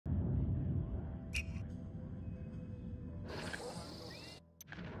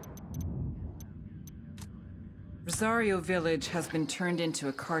Rosario village has been turned into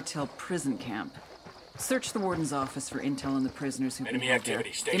a cartel prison camp. Search the warden's office for intel on the prisoners who've been Enemy held there.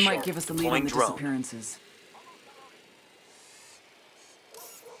 activity. Stay They might sharp. give us a lead Deploying on the drone. disappearances.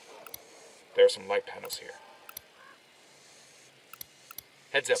 There are some light panels here.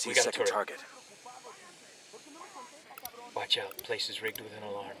 Heads up, See we a got a second turret. target. Watch out, place is rigged with an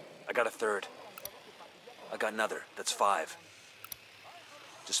alarm. I got a third. I got another. That's 5.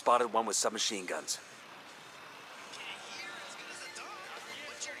 Just spotted one with submachine guns.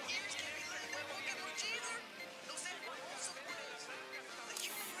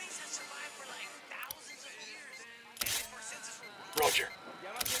 Roger.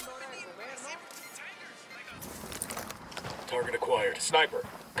 Target acquired. Sniper.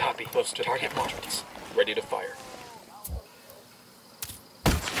 Copy. Close to target marked. Ready to fire.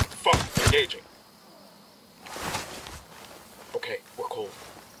 Fuck. Engaging. Okay, we're cold.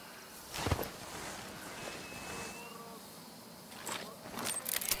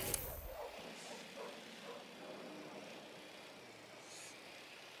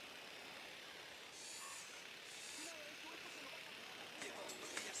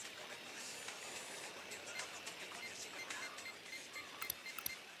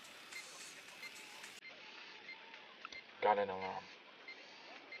 Got an alarm.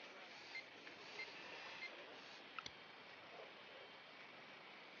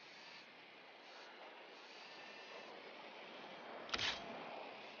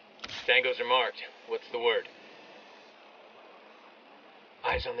 Tangos are marked. What's the word?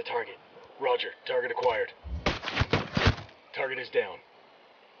 Eyes on the target. Roger. Target acquired. Target is down.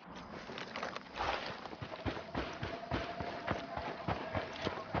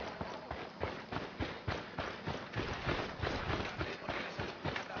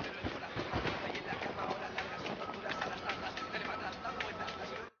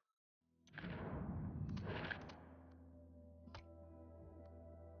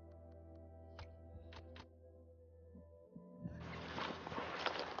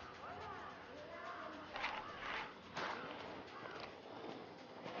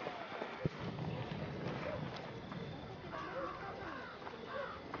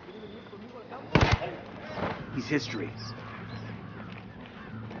 He's history.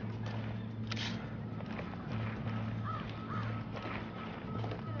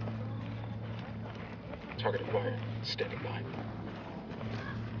 Target acquired. Standing by.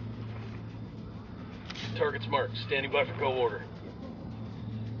 Target's marked. Standing by for go order.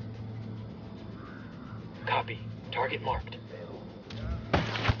 Copy. Target marked.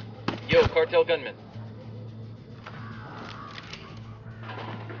 Yo, cartel gunman.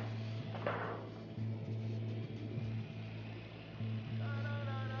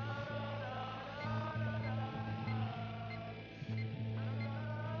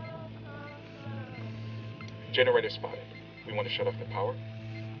 Generator spotted. We want to shut off the power.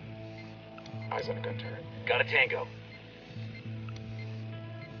 Eyes on a gun turret. Got a tango.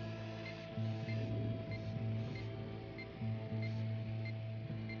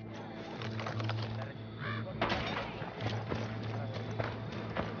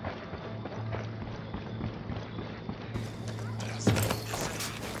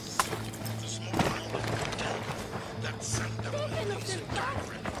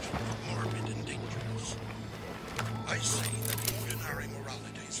 I say that ordinary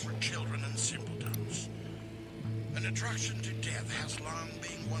morality is for children and simpletons. An attraction to death has long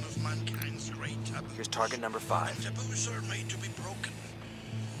been one of mankind's great taboos. Here's target number 5. And taboos are made to be broken.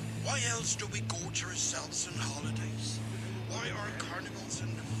 Why else do we gorge ourselves on holidays? Why are carnivals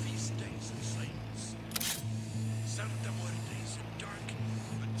and feast days the same? Santa Muerte is a dark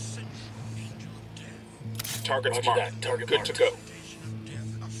but sensual angel of death. Target's marked. Target good to go. Of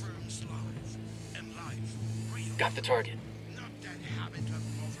death affirms life, and life real. Got the target. Not that habit of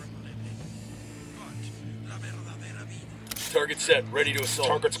modern living, but la verdadera vida. Target set. Ready to assault.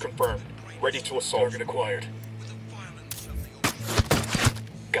 Target's confirmed. Ready to assault. Target acquired. With the violence of the ocean.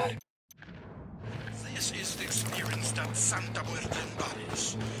 Got it. This is the experience that Santa Muerte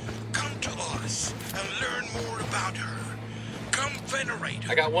embodies. Come to us and learn more about her. Come venerate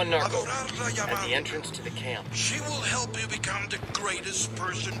her. I got one narco Adorarla at the llamando. entrance to the camp. She will help you become the greatest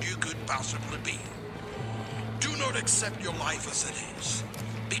person you could possibly be. Do not accept your life as it is.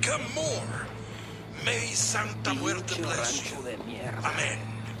 Become more. May Santa Muerte bless you. Amen.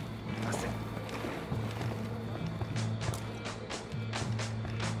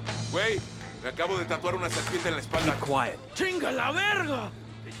 Güey, me acabo de tatuar una serpiente en la espalda. Quiet. ¡Chinga la verga!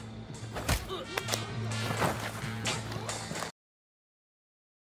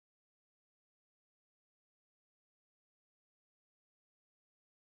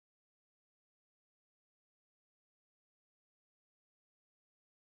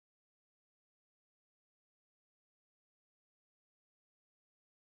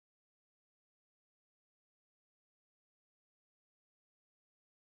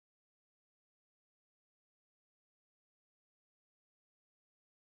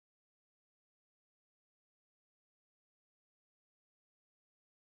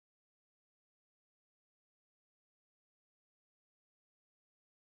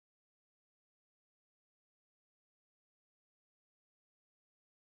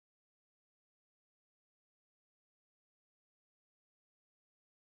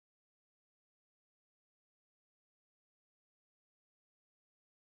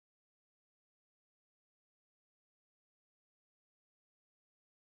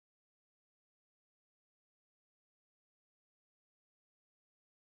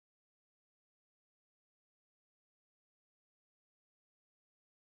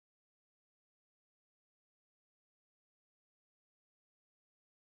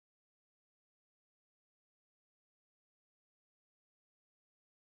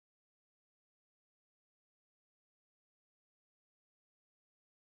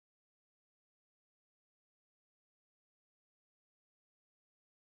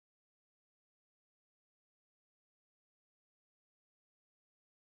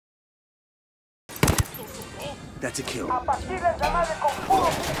 That's a kill. A partirles la madre con puro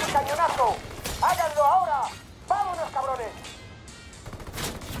pinche cañonazo. ¡Háganlo ahora! ¡Vámonos, cabrones!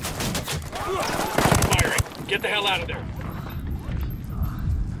 Firing. Get the hell out of there.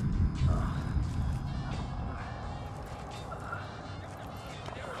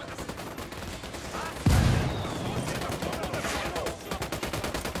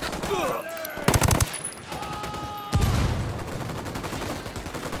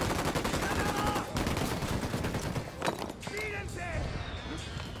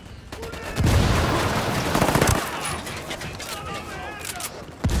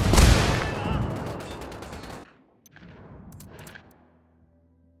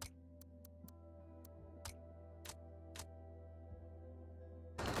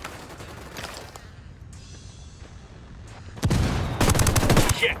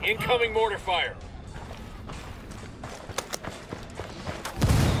 Shit, incoming mortar fire.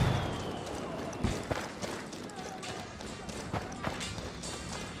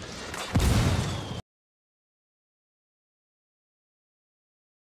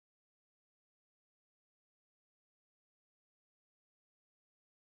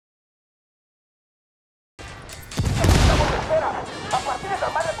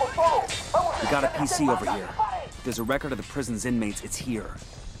 We got a PC over here. If there's a record of the prison's inmates, it's here.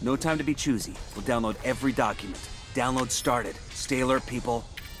 No time to be choosy. We'll download every document. Download started. Stay alert, people.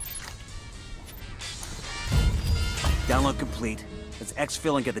 Download complete. Let's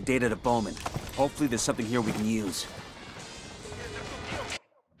exfil and get the data to Bowman. Hopefully there's something here we can use.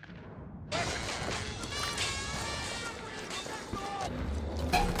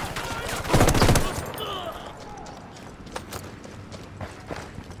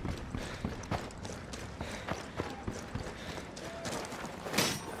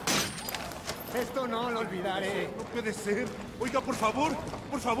 Esto no lo olvidaré. No puede ser. Oiga, por favor,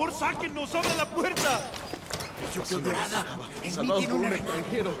 sáquenos, abra la puerta. Nada. En mí tiene un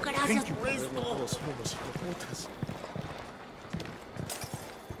extranjero. Gracias por esto.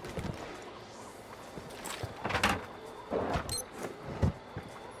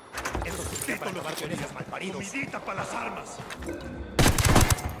 Esto lo baterías malparidos. Comidita para las armas.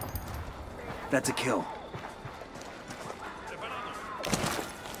 That's a kill.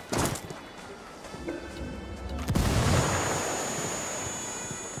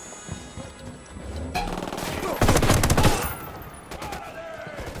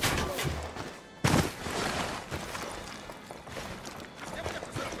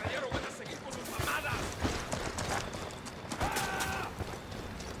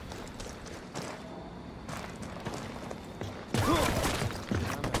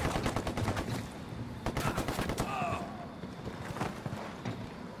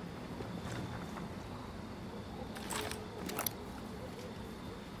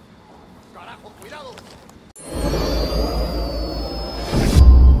 Carajo, cuidado.